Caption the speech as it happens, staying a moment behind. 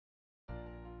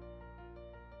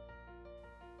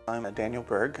I'm Daniel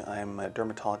Berg. I'm a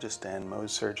dermatologist and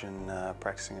Mohs surgeon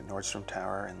practicing at Nordstrom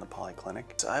Tower in the Polyclinic.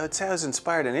 So I would say I was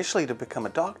inspired initially to become a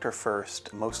doctor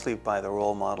first, mostly by the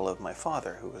role model of my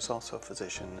father, who was also a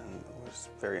physician and was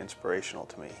very inspirational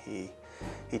to me.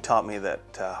 He taught me that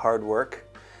hard work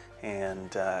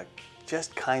and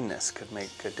just kindness could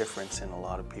make a difference in a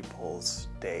lot of people's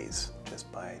days just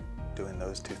by doing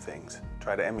those two things.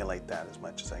 Try to emulate that as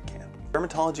much as I can.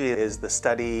 Dermatology is the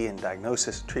study and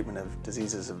diagnosis and treatment of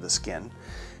diseases of the skin,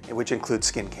 which includes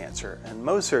skin cancer. And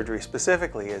Mohs surgery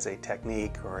specifically is a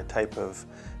technique or a type of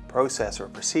process or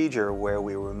procedure where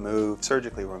we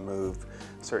surgically remove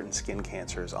certain skin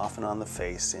cancers, often on the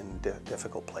face in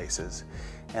difficult places.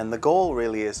 And the goal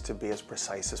really is to be as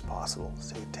precise as possible.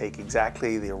 So you take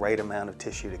exactly the right amount of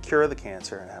tissue to cure the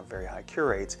cancer and have very high cure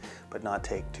rates, but not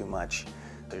take too much.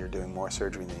 So you're doing more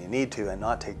surgery than you need to and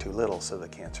not take too little so the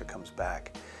cancer comes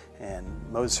back. And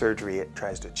Mohs surgery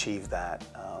tries to achieve that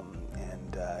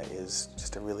and is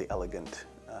just a really elegant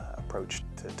approach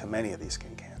to many of these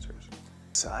skin cancers.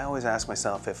 So I always ask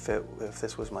myself, if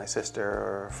this was my sister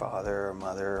or father or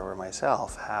mother or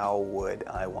myself, how would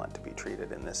I want to be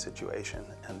treated in this situation?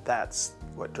 And that's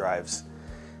what drives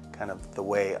kind of the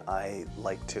way I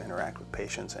like to interact with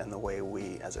patients and the way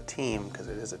we as a team, because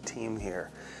it is a team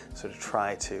here, sort of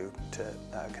try to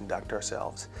conduct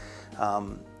ourselves.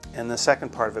 And the second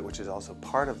part of it, which is also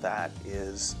part of that,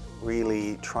 is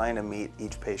really trying to meet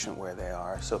each patient where they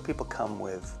are. So people come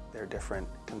with their different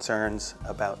concerns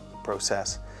about the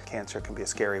process. Cancer can be a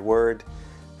scary word.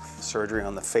 Surgery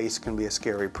on the face can be a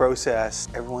scary process.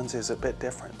 Everyone's is a bit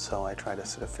different, so I try to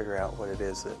sort of figure out what it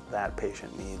is that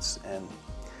patient needs and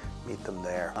meet them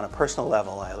there. On a personal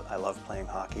level, I love playing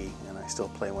hockey, and I still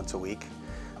play once a week.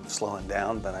 I'm slowing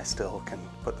down, but I still can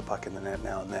put the puck in the net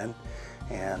now and then,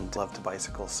 and love to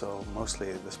bicycle, so mostly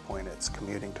at this point it's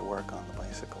commuting to work on the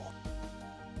bicycle.